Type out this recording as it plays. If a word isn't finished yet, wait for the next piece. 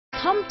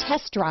Come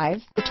test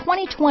drive the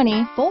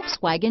 2020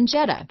 Volkswagen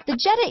Jetta. The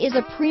Jetta is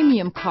a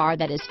premium car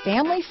that is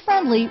family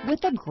friendly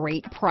with a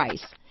great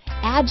price.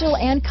 Agile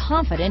and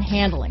confident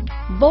handling.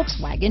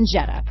 Volkswagen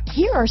Jetta.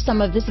 Here are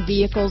some of this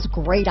vehicle's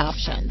great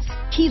options: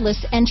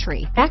 keyless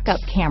entry,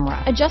 backup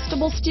camera,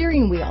 adjustable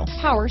steering wheel,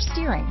 power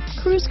steering,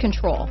 cruise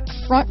control,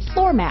 front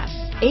floor mats,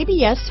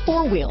 ABS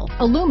 4-wheel,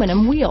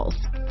 aluminum wheels,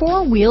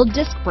 4-wheel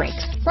disc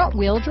brakes, front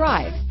wheel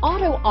drive,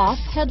 auto off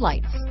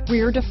headlights,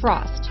 rear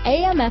defrost,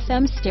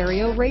 AM/FM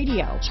stereo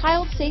radio,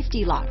 child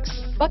safety locks,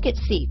 bucket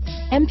seats,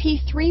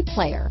 MP3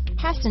 player,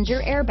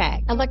 passenger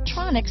airbag,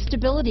 electronic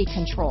stability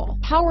control,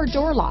 power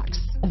door locks.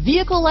 A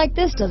vehicle like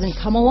this doesn't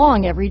come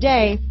along every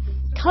day.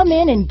 Come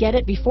in and get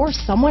it before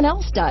someone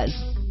else does.